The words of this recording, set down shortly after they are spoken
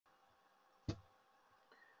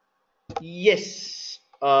Yes.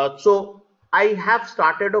 So I have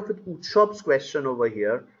started off with Utshop's question over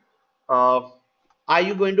here. Uh, are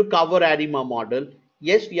you going to cover ARIMA model?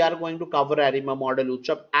 Yes, we are going to cover ARIMA model,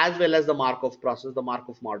 Utshop, as well as the Markov process, the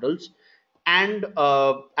Markov models, and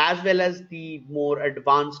as well as the more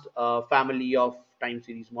advanced family of time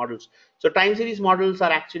series models. So time series models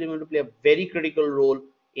are actually going to play a very critical role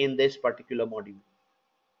in this particular module.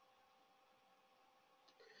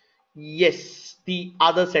 Yes, the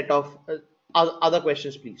other set of other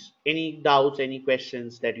questions, please. Any doubts, any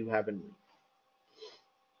questions that you have in mind?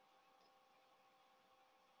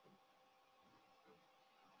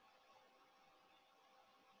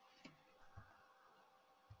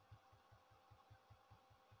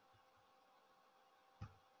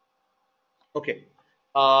 Okay.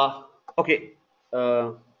 Uh, okay.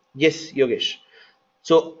 Uh, yes, Yogesh.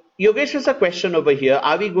 So Yogesh has a question over here.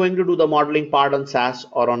 Are we going to do the modeling part on SAS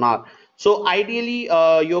or on R? So ideally,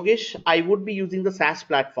 Yogesh, I would be using the SAS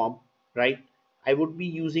platform, right? I would be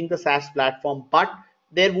using the SAS platform, but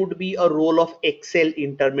there would be a role of Excel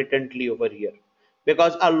intermittently over here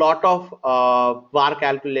because a lot of var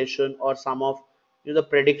calculation or some of the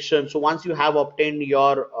prediction. So once you have obtained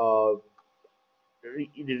your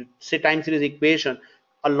time series equation,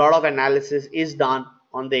 a lot of analysis is done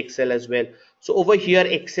on the Excel as well. So over here,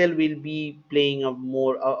 Excel will be playing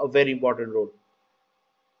a very important role.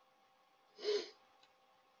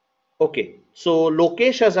 Okay, so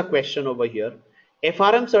Lokesh has a question over here.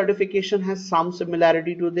 FRM certification has some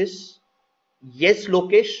similarity to this. Yes,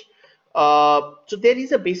 Lokesh. So there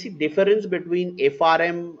is a basic difference between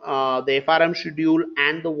FRM, the FRM schedule,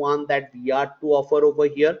 and the one that we are to offer over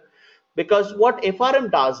here. Because what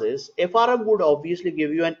FRM does is, FRM would obviously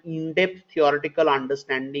give you an in-depth theoretical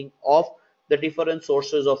understanding of the different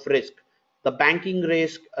sources of risk, the banking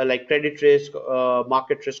risk, like credit risk,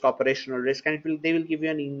 market risk, operational risk, and they will give you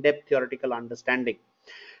an in-depth theoretical understanding.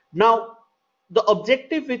 Now, the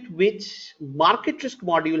objective with which market risk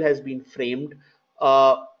module has been framed,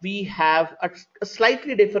 we have a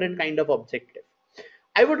slightly different kind of objective.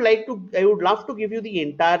 I would love to give you the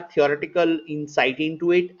entire theoretical insight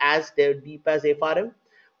into it as deep as FRM,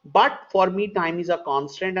 but for me, time is a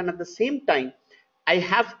constant, and at the same time, I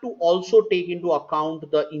have to also take into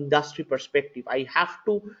account the industry perspective. I have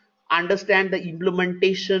to understand the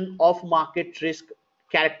implementation of market risk,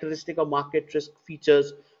 characteristic of market risk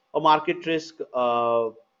features, or market risk,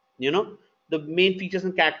 you know, the main features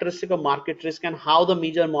and characteristic of market risk, and how the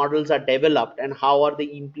major models are developed and how are they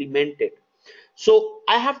implemented. So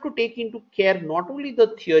I have to take into care not only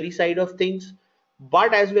the theory side of things,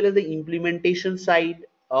 but as well as the implementation side,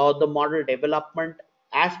 the model development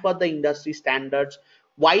as per the industry standards,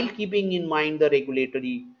 while keeping in mind the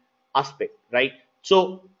regulatory aspect, right?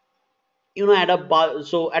 So at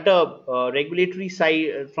a regulatory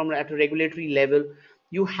side, from at a regulatory level,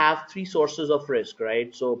 you have three sources of risk,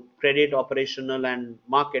 right? So credit, operational, and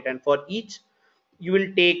market, and for each you will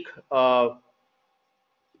take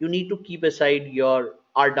you need to keep aside your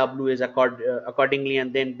RWAs accordingly,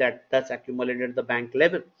 and then that's accumulated at the bank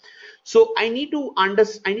level. So I need to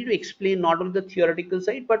explain not only the theoretical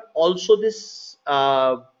side but also this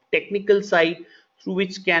technical side, through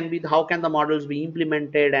which can be how can the models be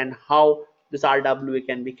implemented and how this RWA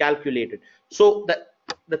can be calculated. So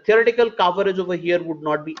the theoretical coverage over here would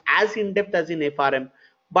not be as in depth as in FRM,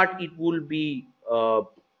 but it will be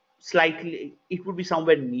it would be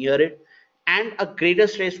somewhere near it, and a greater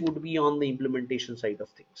stress would be on the implementation side of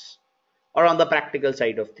things or on the practical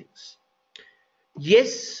side of things.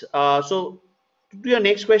 Yes. So to your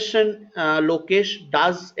next question, Lokesh,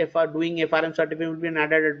 does FR doing FRM certificate will be an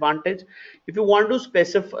added advantage? If you want to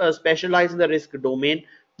specialize in the risk domain,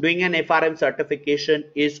 doing an FRM certification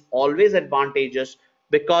is always advantageous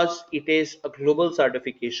because it is a global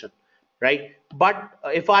certification, right? But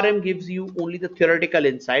FRM gives you only the theoretical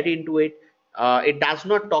insight into it. It does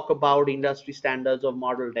not talk about industry standards of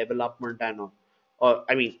model development and all, or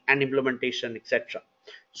I mean, and implementation, etc.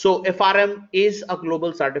 So FRM is a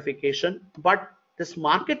global certification, but this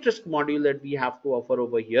market risk module that we have to offer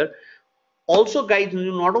over here also guides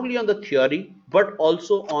you not only on the theory but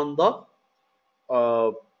also on the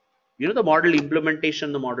the model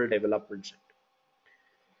implementation, the model development side.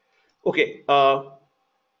 Okay.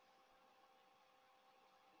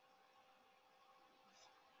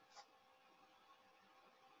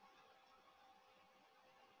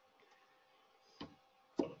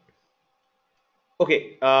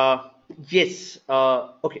 Okay. Yes.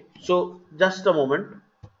 Okay. So just a moment.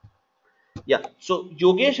 Yeah. So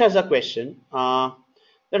Yogesh has a question.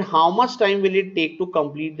 Then how much time will it take to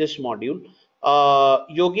complete this module?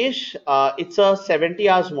 Yogesh, it's a 70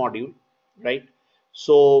 hours module, right?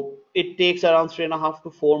 So it takes around 3.5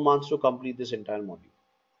 to 4 months to complete this entire module.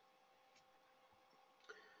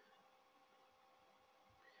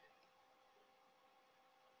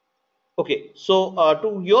 Okay, so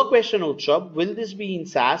to your question, Utsav, will this be in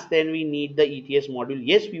SAS? Then we need the ETS module.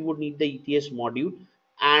 Yes, we would need the ETS module,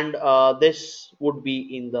 and this would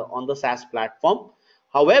be in the on the SAS platform.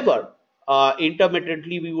 However,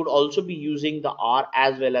 intermittently we would also be using the R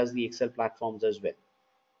as well as the Excel platforms as well.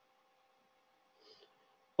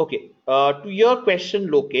 Okay, to your question,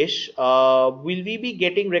 Lokesh, will we be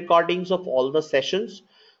getting recordings of all the sessions?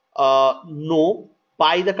 No,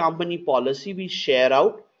 by the company policy, we share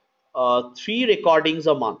out 3 recordings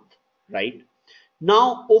a month, right?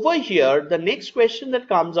 Now, over here, the next question that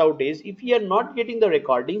comes out is if we are not getting the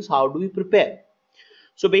recordings, how do we prepare?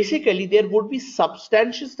 So basically, there would be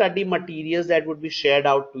substantial study materials that would be shared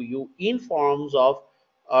out to you in forms of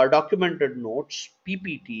documented notes,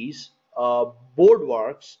 PPTs, board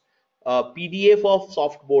works, PDF of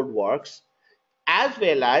soft board works, as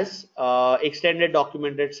well as extended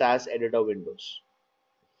documented SAS editor windows.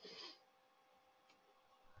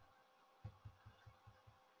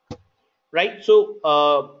 Right.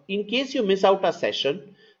 So in case you miss out a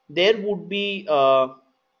session, there would be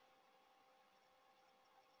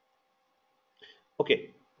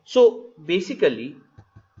okay. So basically,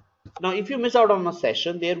 now, if you miss out on a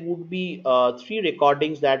session, there would be 3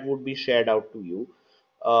 recordings that would be shared out to you.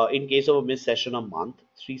 In case of a missed session a month,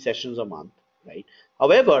 3 sessions a month, right?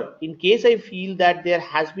 However, in case I feel that there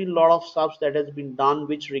has been a lot of stuff that has been done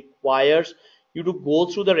which requires you to go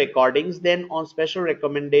through the recordings, then on special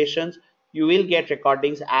recommendations, you will get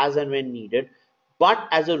recordings as and when needed. But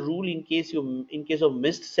as a rule, in case of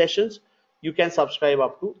missed sessions, you can subscribe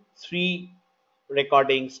up to 3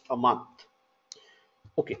 recordings a month.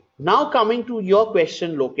 Okay, now coming to your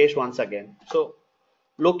question, Lokesh, once again. So,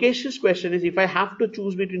 Lokesh's question is if I have to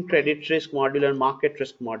choose between credit risk module and market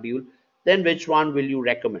risk module, then which one will you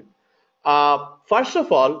recommend? First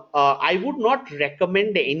of all, I would not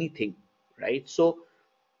recommend anything, right? So,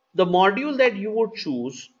 the module that you would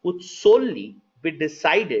choose would solely be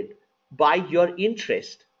decided by your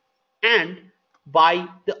interest and by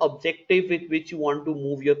the objective with which you want to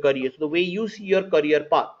move your career, so the way you see your career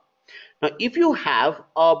path. Now, if you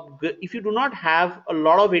do not have a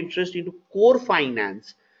lot of interest into core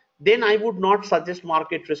finance, then I would not suggest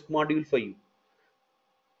market risk module for you.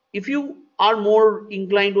 If you are more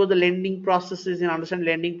inclined to the lending processes and understand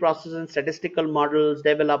lending processes and statistical models,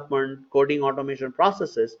 development, coding automation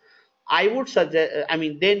processes, I would suggest,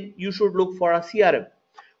 then you should look for a CRM.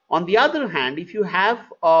 On the other hand, if you have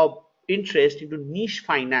interest into niche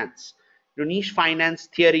finance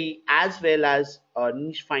theory as well as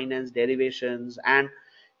niche finance derivations and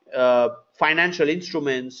financial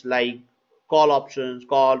instruments like call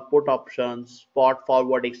put options, spot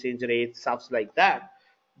forward exchange rates, stuff like that,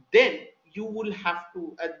 then you will have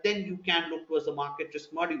to then you can look towards the market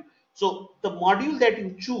risk module. So the module that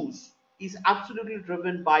you choose is absolutely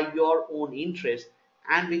driven by your own interest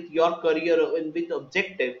and with your career and with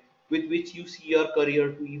objective with which you see your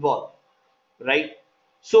career to evolve, right?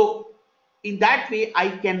 So in that way, I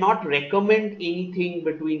cannot recommend anything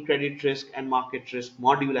between credit risk and market risk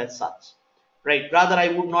module as such, right? Rather, I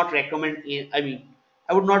would not recommend, I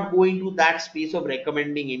would not go into that space of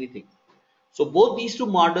recommending anything. So both these two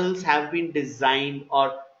models have been designed,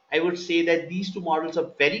 or I would say that these two models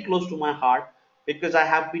are very close to my heart because I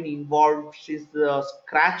have been involved since the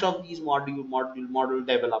scratch of these model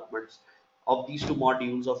developments of these two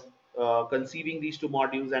modules of conceiving these two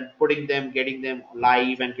modules and putting them, getting them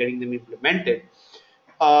live and getting them implemented.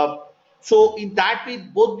 Uh, so in that way,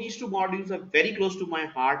 both these two modules are very close to my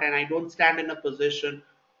heart, and I don't stand in a position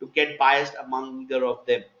to get biased among either of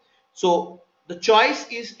them. So the choice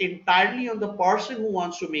is entirely on the person who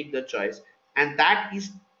wants to make the choice, and that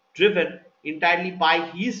is driven entirely by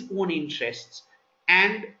his own interests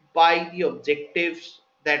and by the objectives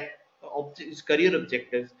that his career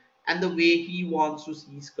objectives and the way he wants to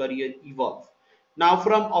see his career evolve. Now,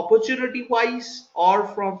 from opportunity wise or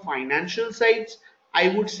from financial sides, I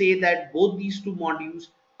would say that both these two modules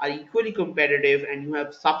are equally competitive and you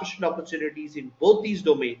have sufficient opportunities in both these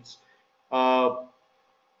domains uh,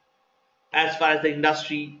 as far as the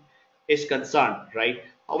industry is concerned, right?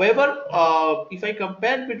 However, if I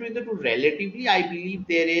compare between the two relatively, I believe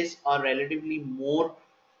there is a relatively more,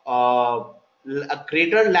 a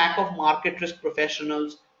greater lack of market risk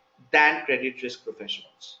professionals than credit risk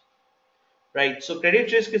professionals, right? So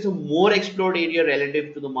credit risk is a more explored area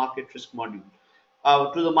relative to the market risk module,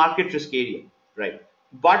 to the market risk area, right?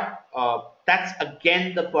 But that's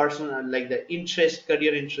again the personal, like the interest,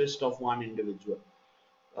 career interest of one individual.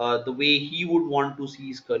 the way he would want to see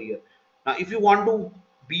his career. Now, if you want to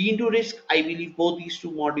be into risk, I believe both these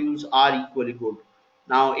two modules are equally good.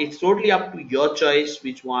 Now, it's totally up to your choice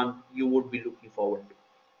which one you would be looking forward to.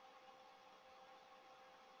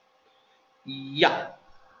 Yeah.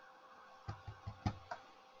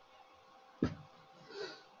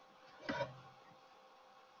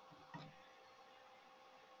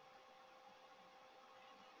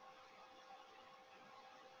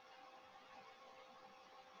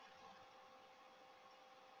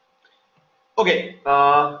 Okay.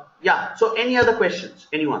 Yeah. So, any other questions?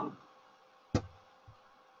 Anyone?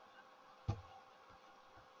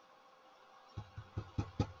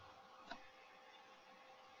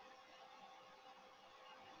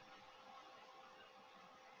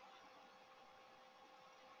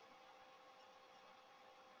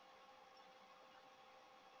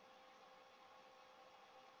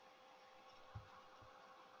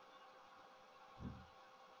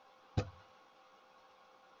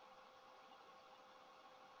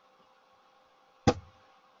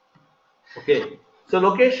 Okay. So,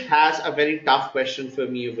 Lokesh has a very tough question for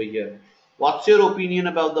me over here. What's your opinion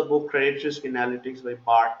about the book Credit Risk Analytics by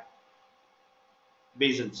Bart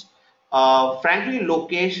Basins? Frankly,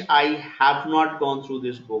 Lokesh, I have not gone through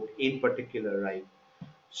this book in particular, right?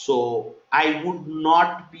 So I would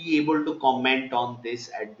not be able to comment on this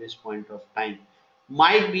at this point of time.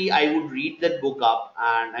 Might be I would read that book up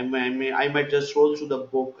and I might just roll through the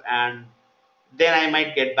book and then I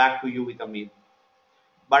might get back to you with a mail.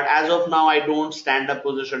 But as of now, I don't stand up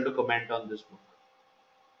position to comment on this book.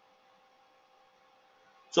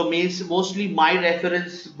 So mostly my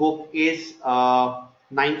reference book is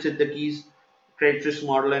Naim Siddiqui's Credit Risk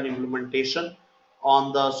Model and Implementation.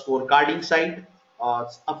 On the scorecarding side,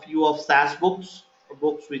 a few of SAS books,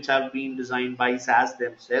 books which have been designed by SAS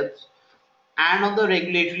themselves. And on the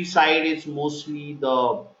regulatory side, it's mostly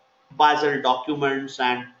the Basel documents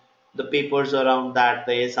and the papers around that,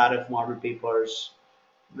 the SRF model papers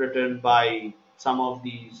written by some of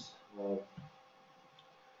these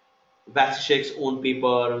Vasicek's own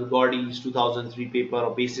paper, Gordy's 2003 paper,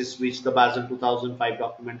 or basis which the Basel 2005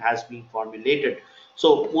 document has been formulated.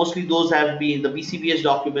 So mostly those have been, the BCBS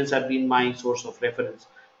documents have been my source of reference.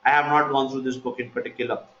 I have not gone through this book in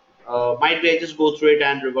particular. Might be I just go through it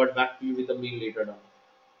and revert back to you with a mail later on.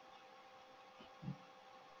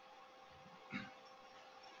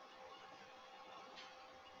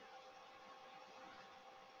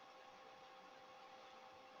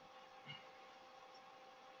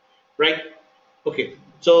 Right? Okay.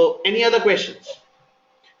 So any other questions?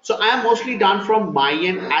 So I am mostly done from my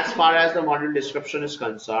end as far as the module description is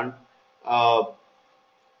concerned. Uh,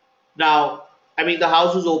 Now, I mean, the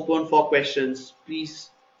house is open for questions. Please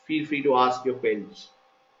feel free to ask your queries.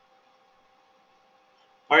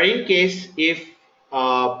 Or in case if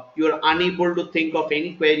you're unable to think of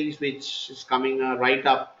any queries which is coming right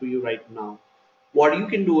up to you right now, what you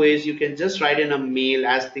can do is you can just write in a mail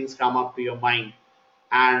as things come up to your mind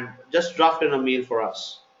and just draft in a mail for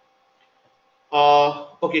us.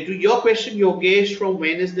 Okay, to your question, Yogesh, from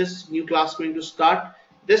when is this new class going to start?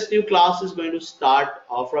 This new class is going to start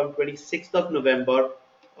from 26th of November,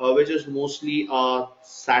 which is mostly a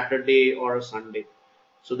Saturday or a Sunday.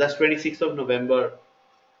 So that's 26th of November.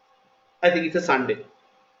 I think it's a Sunday.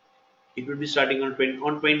 It will be starting on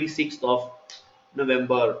 26th of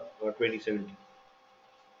November 2017.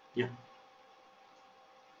 Yeah.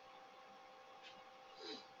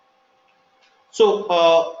 So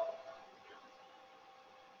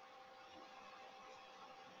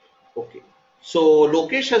okay. So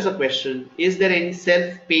Lokesh has a question. Is there any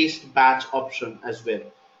self-paced batch option as well?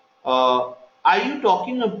 Uh, are you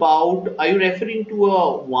talking about, are you referring to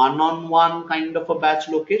a one-on-one kind of a batch,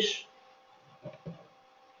 Lokesh?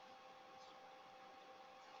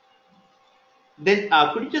 Then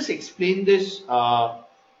could you just explain this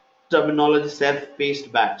terminology,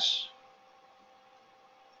 self-paced batch?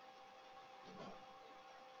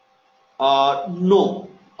 No,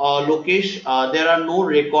 Lokesh, there are no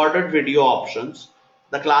recorded video options.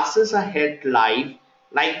 The classes are held live,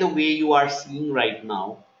 like the way you are seeing right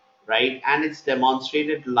now, right? And it's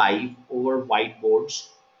demonstrated live over whiteboards,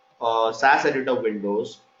 SAS editor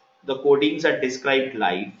windows. The codings are described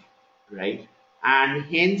live, right? And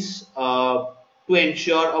hence, to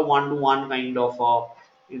ensure a one-to-one kind of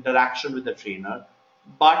interaction with the trainer,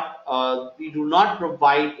 but we do not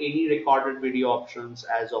provide any recorded video options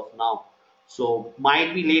as of now. So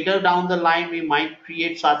might be later down the line we might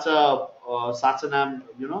create such a such an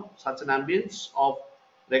ambience of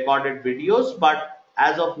recorded videos, but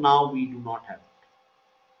as of now we do not have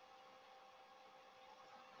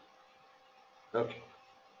it. Okay.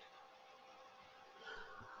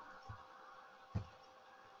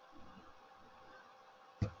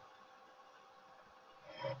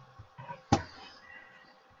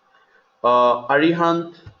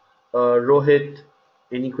 Arihant, Rohit,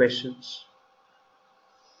 any questions?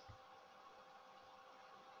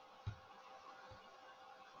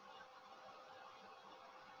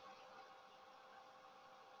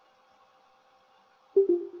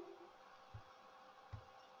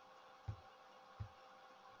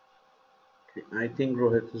 Okay, I think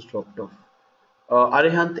Rohit has dropped off.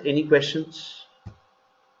 Arihant, any questions?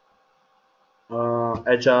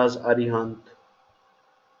 Ajaz, Arihant,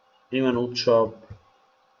 anyone? Utsav,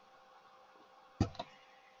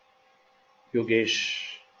 Yogesh.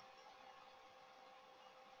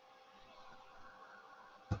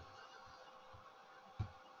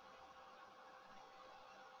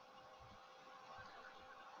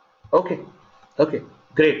 Okay, okay,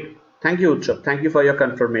 great. Thank you, Utsav. Thank you for your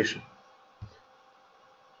confirmation.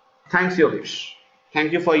 Thanks, Yogesh.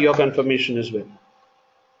 Thank you for your confirmation as well.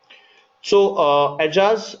 So,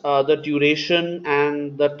 Ajaz, the duration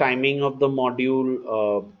and the timing of the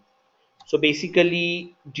module. So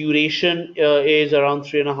basically, duration is around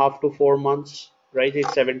 3.5 to 4 months, right?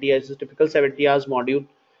 It's 70 hours, it's a typical 70 hours module,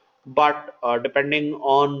 but depending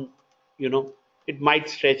on, it might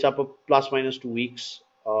stretch up a plus minus 2 weeks.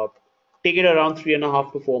 Take it around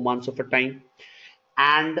 3.5 to 4 months of a time.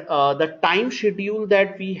 And the time schedule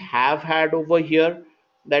that we have had over here,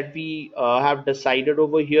 that we have decided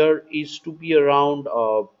over here, is to be around.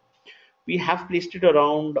 We have placed it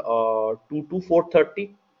around 2 to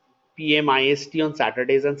 4:30 p.m. IST on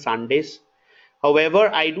Saturdays and Sundays. However,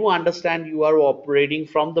 I do understand you are operating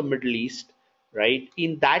from the Middle East, right?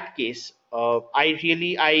 In that case,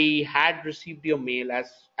 I had received your mail,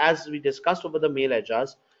 as we discussed over the mail,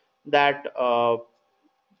 Ajaz, that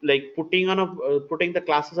like putting the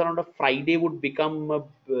classes around a Friday would become a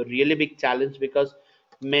really big challenge, because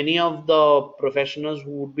many of the professionals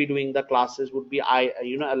who would be doing the classes would be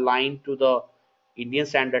aligned to the Indian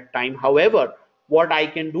Standard Time. However, what I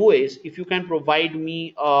can do is, if you can provide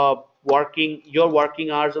me working your working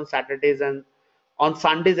hours on Saturdays and on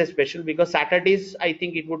Sundays, especially because Saturdays I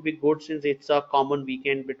think it would be good, since it's a common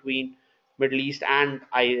weekend between Middle East and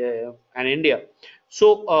India.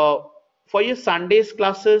 So for your Sundays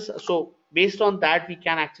classes, so based on that we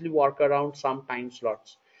can actually work around some time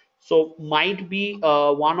slots. So might be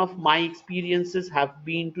one of my experiences have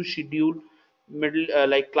been to schedule middle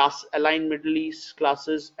like class align Middle East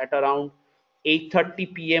classes at around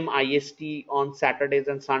 8:30 p.m. IST on Saturdays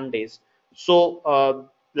and Sundays. So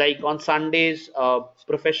like on Sundays,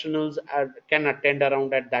 professionals can attend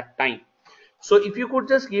around at that time. So if you could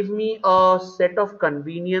just give me a set of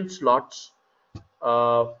convenient slots.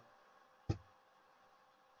 uh,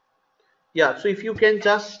 Yeah, so if you can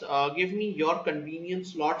just give me your convenient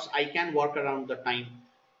slots, I can work around the time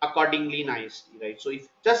accordingly nicely, right? So if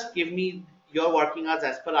just give me your working hours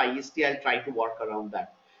as per IST, I'll try to work around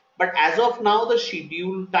that. But as of now, the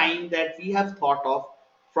schedule time that we have thought of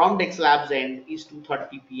from DexLab's end is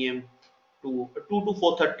 2:30 p.m. to 2 to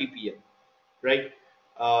 4:30 p.m., right?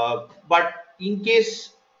 But in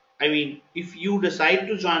case, I mean, if you decide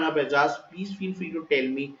to join up Ajaz, please feel free to tell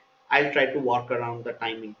me. I'll try to work around the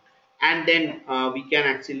timing, and then we can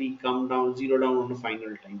actually come down, zero down on the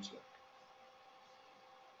final time slot.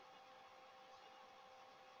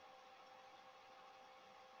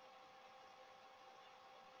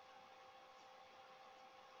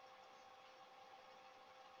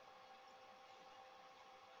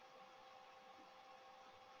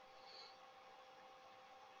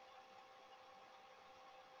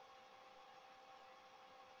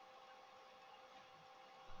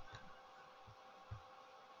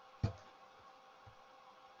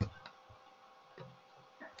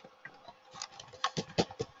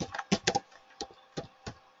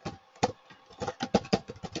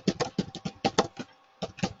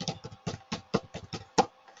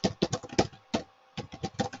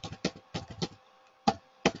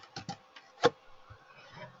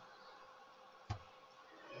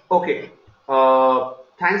 Okay.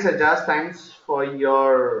 Thanks, Ajaz. Thanks for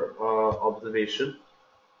your observation.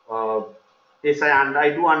 Uh, yes, and I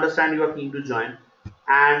do understand you are keen to join,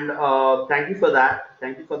 and thank you for that.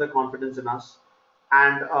 Thank you for the confidence in us.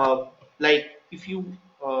 And like, if you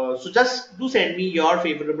so just do send me your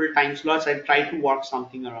favorable time slots. I'll try to work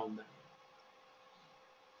something around that.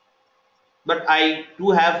 But I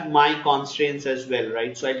do have my constraints as well,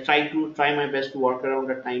 right? So I'll try my best to work around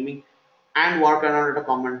the timing and work around at a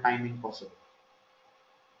common timing possible,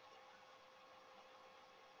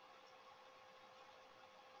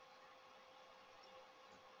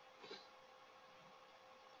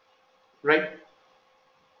 right?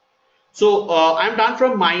 So I'm done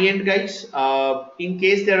from my end, guys. In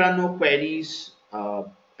case there are no queries, I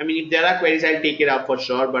mean, if there are queries, I'll take it up for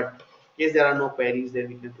sure. But In case there are no queries, then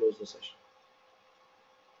we can close the session.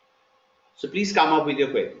 So please come up with your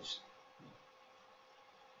queries.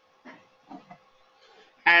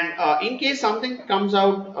 And in case something comes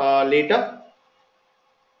out later,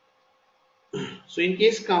 so in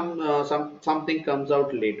case something comes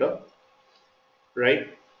out later,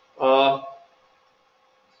 right? Uh,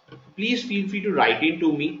 Please feel free to write in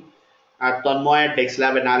to me at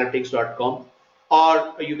tanmoy@dexlabanalytics.com,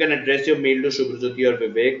 or you can address your mail to Shubhrajyoti or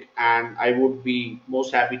Vivek, and I would be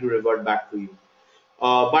most happy to revert back to you.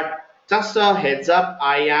 But just a heads up,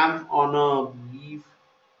 I am on a leave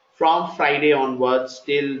from Friday onwards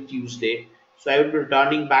till Tuesday, so I will be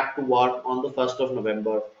returning back to work on the 1st of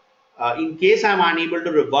November. In case I'm unable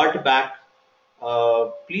to revert back,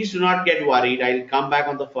 please do not get worried. I'll come back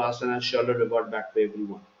on the 1st and I'll surely revert back to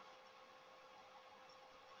everyone.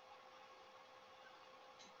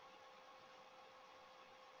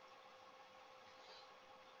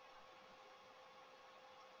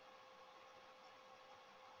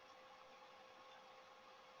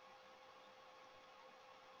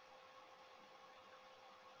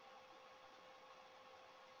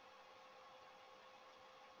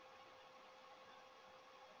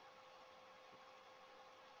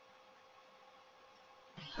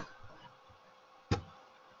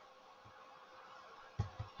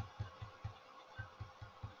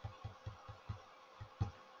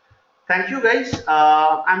 Thank you guys.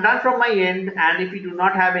 I'm done from my end, and if you do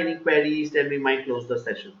not have any queries, then we might close the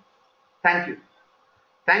session. Thank you.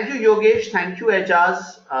 Thank you, Yogesh. Thank you,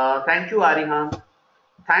 Ejaz. Thank you, Arihan.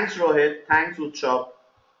 Thanks, Rohit. Thanks, Utsav.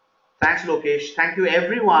 Thanks, Lokesh. Thank you,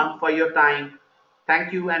 everyone, for your time.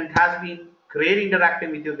 Thank you, and it has been great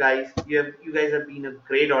interacting with you guys. You guys have been a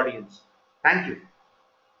great audience. Thank you.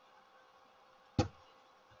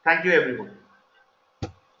 Thank you, everyone.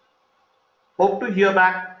 Hope to hear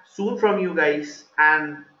back soon from you guys,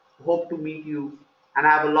 and hope to meet you and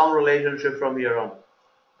have a long relationship from here on.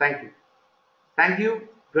 Thank you. Thank you.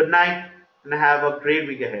 Good night, and have a great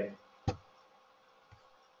week ahead.